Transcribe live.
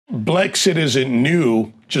Brexit isn't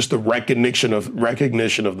new, just the recognition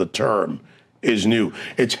of the term is new.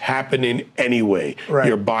 It's happening anyway. Right.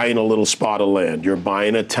 You're buying a little spot of land. You're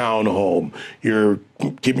buying a townhome. You're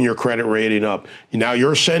keeping your credit rating up. Now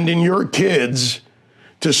you're sending your kids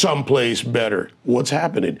to someplace better. What's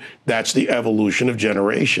happening? That's the evolution of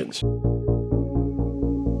generations.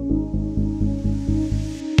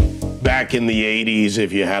 Back in the 80s,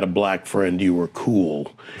 if you had a black friend, you were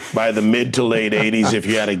cool. By the mid to late 80s, if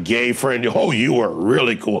you had a gay friend, oh, you were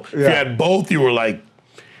really cool. If you had both, you were like,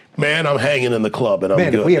 man, I'm hanging in the club and I'm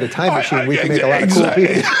good. If we had a time machine, we could make a lot of cool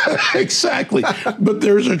people. Exactly. But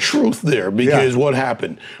there's a truth there because what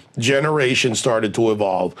happened? Generations started to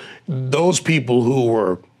evolve. Those people who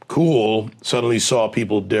were cool suddenly saw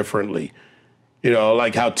people differently. You know,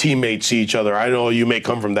 like how teammates see each other. I know you may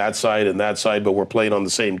come from that side and that side, but we're playing on the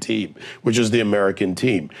same team, which is the American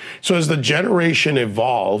team. So as the generation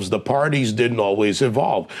evolves, the parties didn't always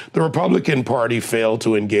evolve. The Republican Party failed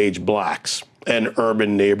to engage blacks and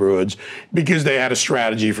urban neighborhoods because they had a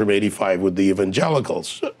strategy from '85 with the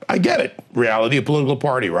evangelicals. I get it. Reality of political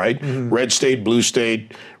party, right? Mm-hmm. Red state, blue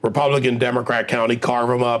state, Republican, Democrat county, carve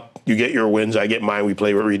them up. You get your wins, I get mine, we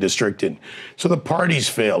play redistricting. So the parties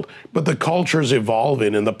failed, but the culture's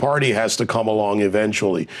evolving and the party has to come along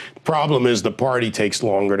eventually. The problem is the party takes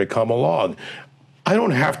longer to come along. I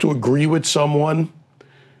don't have to agree with someone,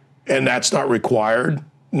 and that's not required.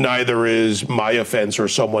 Neither is my offense or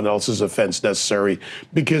someone else's offense necessary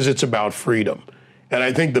because it's about freedom. And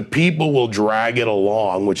I think the people will drag it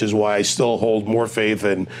along, which is why I still hold more faith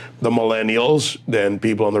in the millennials than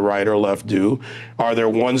people on the right or left do. Are there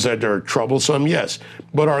ones that are troublesome? Yes.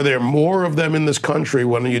 But are there more of them in this country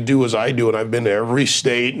when you do as I do? And I've been to every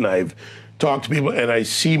state and I've talked to people and I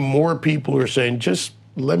see more people who are saying, just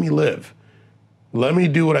let me live. Let me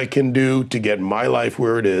do what I can do to get my life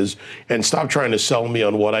where it is and stop trying to sell me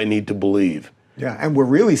on what I need to believe. Yeah, and we're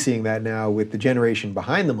really seeing that now with the generation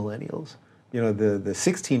behind the millennials. You know, the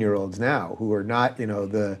 16-year-olds now who are not, you know,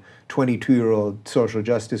 the 22-year-old social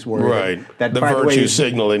justice warrior. Right, that, the virtue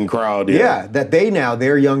signaling crowd. Yeah, that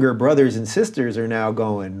their younger brothers and sisters are now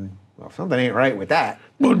going, well, something ain't right with that.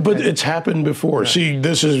 But it's happened before. Yeah. See,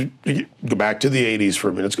 this is, go back to the 80s for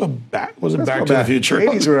a minute. Let's go back. Was it Back to the Future? The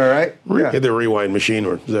 80s were all right. Yeah. The rewind machine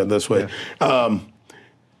or this way. Yeah.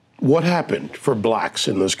 What happened for blacks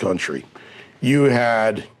in this country? You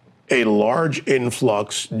had a large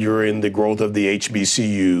influx during the growth of the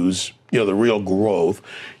HBCUs, you know, the real growth.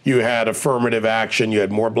 You had affirmative action. You had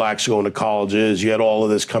more blacks going to colleges. You had all of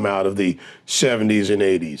this come out of the 70s and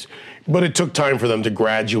 80s. But it took time for them to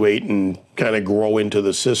graduate and kind of grow into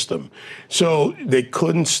the system. So they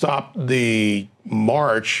couldn't stop the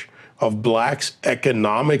march of blacks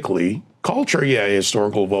economically. Culture, yeah,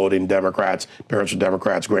 historical voting, Democrats, parents were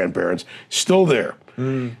Democrats, grandparents, still there.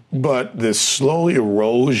 But the slow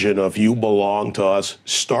erosion of you belong to us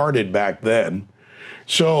started back then.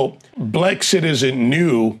 So Brexit isn't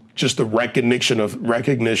new, just the recognition of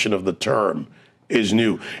the term is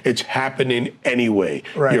new. It's happening anyway.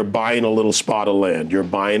 Right. You're buying a little spot of land. You're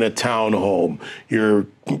buying a townhome. You're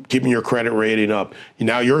keeping your credit rating up.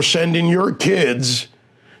 Now you're sending your kids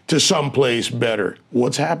to someplace better.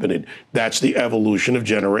 What's happening? That's the evolution of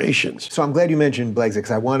generations. So I'm glad you mentioned Brexit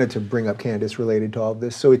because I wanted to bring up Candace related to all of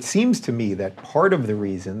this. So it seems to me that part of the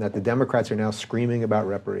reason that the Democrats are now screaming about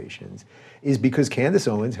reparations is because Candace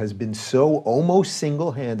Owens has been so almost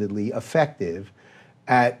single-handedly effective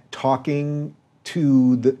at talking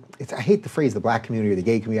to I hate the phrase the black community or the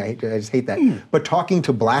gay community, I just hate that, but talking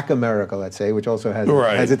to black America, let's say, which also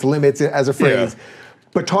has its limits as a phrase. Yeah.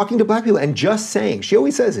 But talking to black people and just saying, she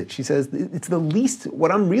always says it, she says, it's the least,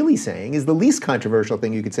 what I'm really saying is the least controversial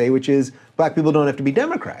thing you could say, which is black people don't have to be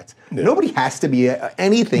Democrats. Yeah. Nobody has to be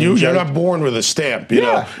anything. You're not born with a stamp, you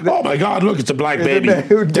know. Oh my God, look, it's a black baby.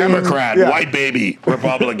 Democrat, white baby,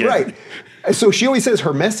 Republican. Right. So she always says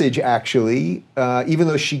her message actually, even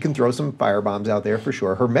though she can throw some firebombs out there for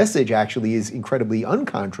sure, her message actually is incredibly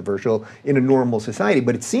uncontroversial in a normal society.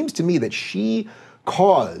 But it seems to me that she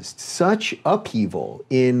caused such upheaval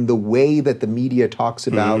in the way that the media talks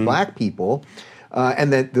about black people,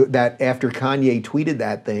 and that after Kanye tweeted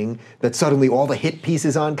that thing, that suddenly all the hit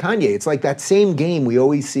pieces on Kanye. It's like that same game we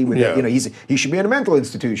always see with that, you know, he should be in a mental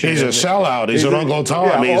institution. He's a sellout. He's an Uncle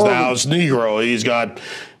Tom. He's the house Negro. He's got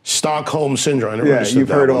Stockholm syndrome. You've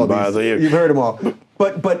heard all these. You've heard them all.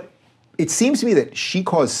 But it seems to me that she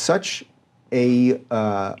caused such a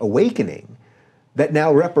awakening that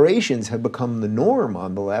now reparations have become the norm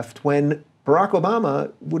on the left when Barack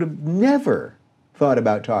Obama would have never thought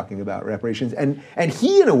about talking about reparations. And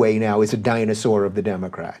he, in a way, now is a dinosaur of the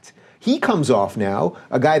Democrats. he comes off now,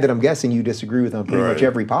 a guy that I'm guessing you disagree with on pretty much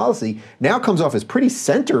every policy, now comes off as pretty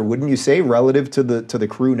center, wouldn't you say, relative to the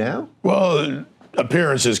crew now? Well,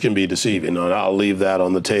 appearances can be deceiving, and I'll leave that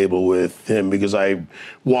on the table with him because I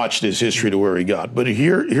watched his history to where he got. But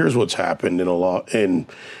here's what's happened in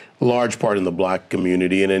large part in the black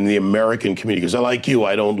community and in the American community. Because like you,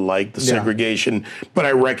 I don't like the segregation, but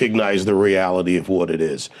I recognize the reality of what it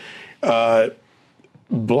is.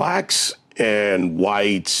 Blacks and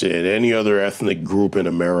whites and any other ethnic group in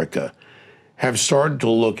America have started to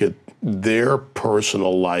look at their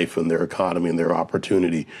personal life and their economy and their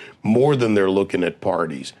opportunity more than they're looking at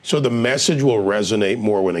parties. So the message will resonate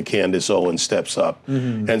more when a Candace Owens steps up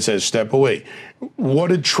and says, step away. What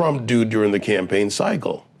did Trump do during the campaign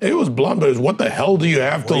cycle? It was blunt, but it was, what the hell do you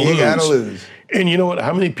have to lose? You gotta lose. And you know what?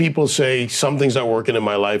 How many people say, something's not working in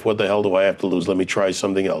my life, what the hell do I have to lose? Let me try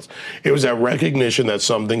something else. It was that recognition that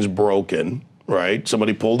something's broken, right?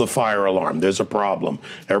 Somebody pulled a fire alarm. There's a problem.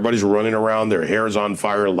 Everybody's running around. Their hair's on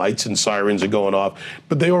fire. Lights and sirens are going off.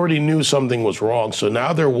 But they already knew something was wrong. So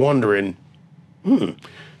now they're wondering,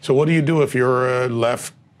 so what do you do if you're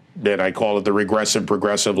left, then I call it the regressive,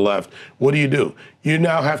 progressive left? What do? You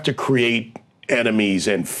now have to create enemies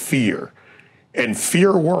and fear. And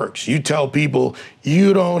fear works. You tell people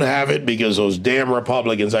you don't have it because those damn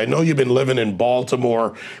Republicans. I know you've been living in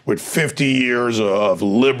Baltimore with 50 years of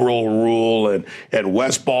liberal rule, and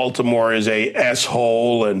West Baltimore is a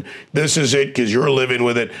S-hole, and this is it because you're living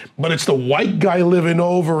with it. But it's the white guy living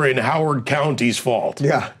over in Howard County's fault.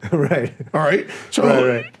 Yeah, right. All right? So,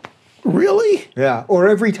 right. Really? Yeah, or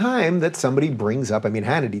every time that somebody brings up, I mean,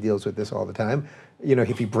 Hannity deals with this all the time, you know,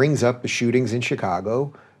 if he brings up the shootings in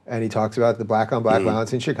Chicago, and he talks about the black-on-black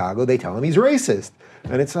violence in Chicago, they tell him he's racist.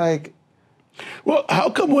 And it's like... Well, how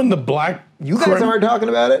come when the black... You guys aren't talking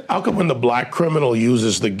about it? How come when the black criminal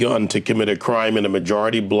uses the gun to commit a crime in a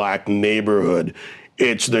majority black neighborhood,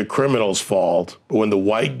 it's the criminal's fault, but when the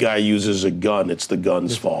white guy uses a gun, it's the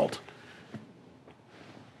gun's fault?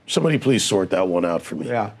 Somebody please sort that one out for me.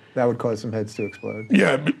 Yeah, that would cause some heads to explode.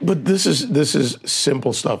 Yeah, but this is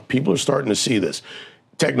simple stuff. People are starting to see this.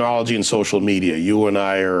 Technology and social media. You and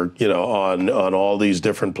I are, on all these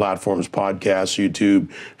different platforms, podcasts,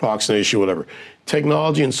 YouTube, Fox Nation, whatever.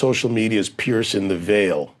 Technology and social media is piercing the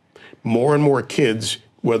veil. More and more kids,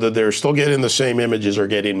 whether they're still getting the same images, are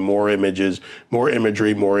getting more images, more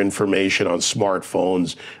imagery, more information on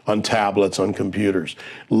smartphones, on tablets, on computers.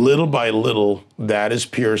 Little by little, that is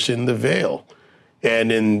piercing the veil.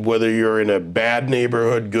 And whether you're in a bad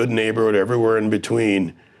neighborhood, good neighborhood, everywhere in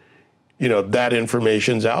between, that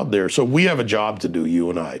information's out there. So we have a job to do,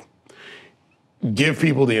 you and I. Give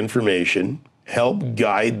people the information, help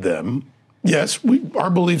guide them. Yes,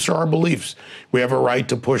 our beliefs are our beliefs. We have a right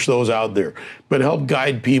to push those out there. But help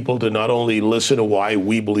guide people to not only listen to why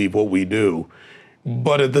we believe what we do,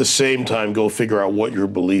 but at the same time go figure out what your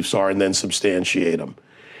beliefs are and then substantiate them.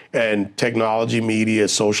 And technology, media,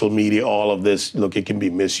 social media, all of this, look, it can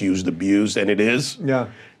be misused, abused, and it is. Yeah.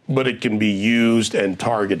 But it can be used and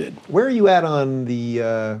targeted. Where are you at on the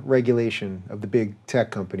regulation of the big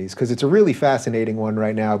tech companies? Because it's a really fascinating one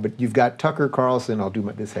right now, but you've got Tucker Carlson, I'll do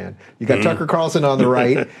this hand. You've got Tucker Carlson on the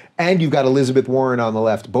right, and you've got Elizabeth Warren on the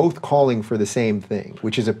left, both calling for the same thing,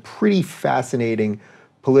 which is a pretty fascinating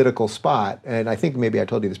political spot. And I think maybe I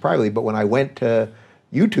told you this privately, but when I went to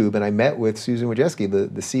YouTube and I met with Susan Wojcicki,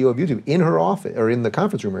 the CEO of YouTube, in her office, or in the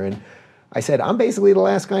conference room we're in, I said, I'm basically the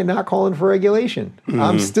last guy not calling for regulation.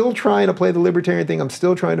 I'm still trying to play the libertarian thing. I'm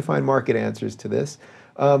still trying to find market answers to this.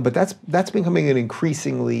 But that's becoming an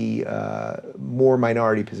increasingly more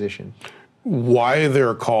minority position. Why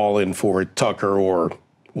they're calling for Tucker or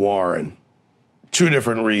Warren? Two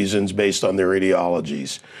different reasons based on their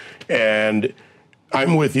ideologies. And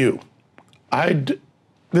I'm with you.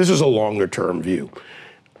 This is a longer term view.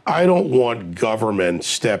 I don't want government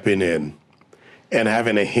stepping in and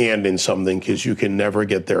having a hand in something because you can never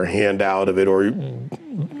get their hand out of it, or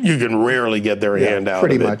you can rarely get their hand out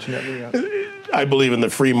of it. Pretty much never, yeah. I believe in the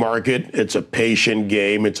free market. It's a patient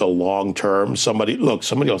game. It's a long term. Somebody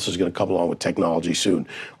else is going to come along with technology soon.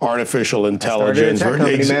 Artificial intelligence. I started a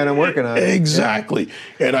tech company, man, I'm working on it. Exactly.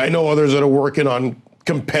 Yeah. And I know others that are working on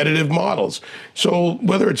competitive models. So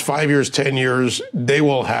whether it's 5 years, 10 years, they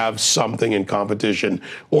will have something in competition,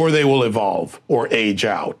 or they will evolve or age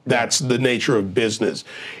out. That's the nature of business.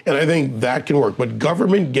 And I think that can work. But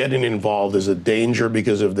government getting involved is a danger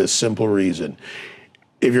because of this simple reason.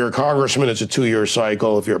 If you're a congressman, it's a 2-year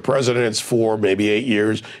cycle. If you're a president, it's 4, maybe 8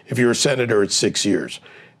 years. If you're a senator, it's 6 years.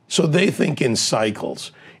 So they think in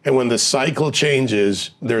cycles. And when the cycle changes,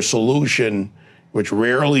 their solution, which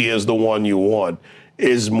rarely is the one you want,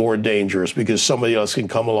 is more dangerous because somebody else can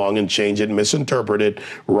come along and change it, misinterpret it,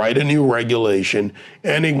 write a new regulation,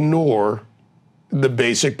 and ignore the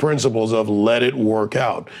basic principles of let it work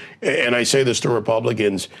out. And I say this to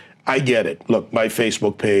Republicans, I get it. Look, my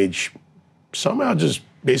Facebook page, somehow just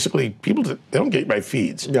basically people, they don't get my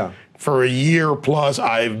feeds. Yeah. For a year plus,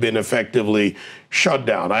 I've been effectively shut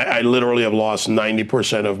down. I literally have lost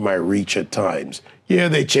 90% of my reach at times. Yeah,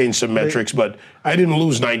 they changed some metrics, but I didn't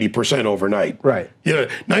lose 90% overnight. Right. You know,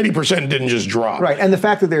 90% didn't just drop. Right, and the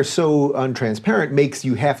fact that they're so untransparent makes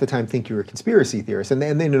you half the time think you're a conspiracy theorist. And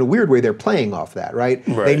then in a weird way, they're playing off that, right?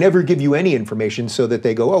 They never give you any information so that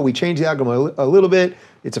they go, oh, we changed the algorithm a little bit.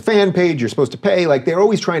 It's a fan page, you're supposed to pay. Like, they're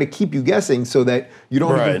always trying to keep you guessing so that you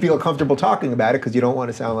don't even feel comfortable talking about it because you don't want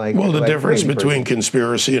to sound like... Well, the difference between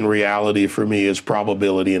conspiracy and reality for me is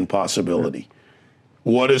probability and possibility.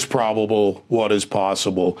 What is probable, what is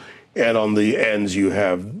possible, and on the ends you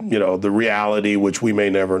have, you know, the reality, which we may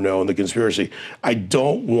never know, and the conspiracy. I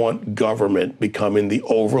don't want government becoming the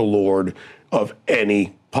overlord of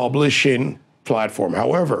any publishing platform.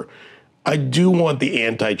 However, I do want the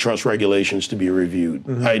antitrust regulations to be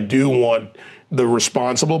reviewed. I do want the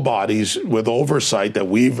responsible bodies with oversight that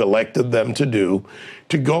we've elected them to do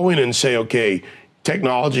to go in and say, okay,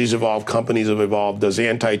 technologies evolve, companies have evolved. Does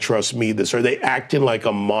antitrust mean this? Are they acting like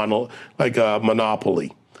a monopoly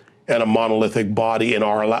and a monolithic body, and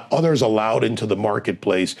are others allowed into the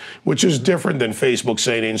marketplace, which is different than Facebook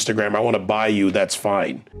saying to Instagram, I want to buy you, that's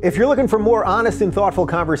fine. If you're looking for more honest and thoughtful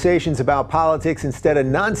conversations about politics instead of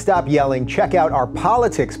nonstop yelling, check out our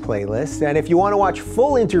politics playlist. And if you want to watch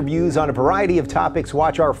full interviews on a variety of topics,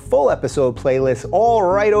 watch our full episode playlist all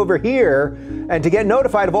right over here. And to get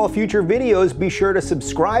notified of all future videos, be sure to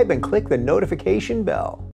subscribe and click the notification bell.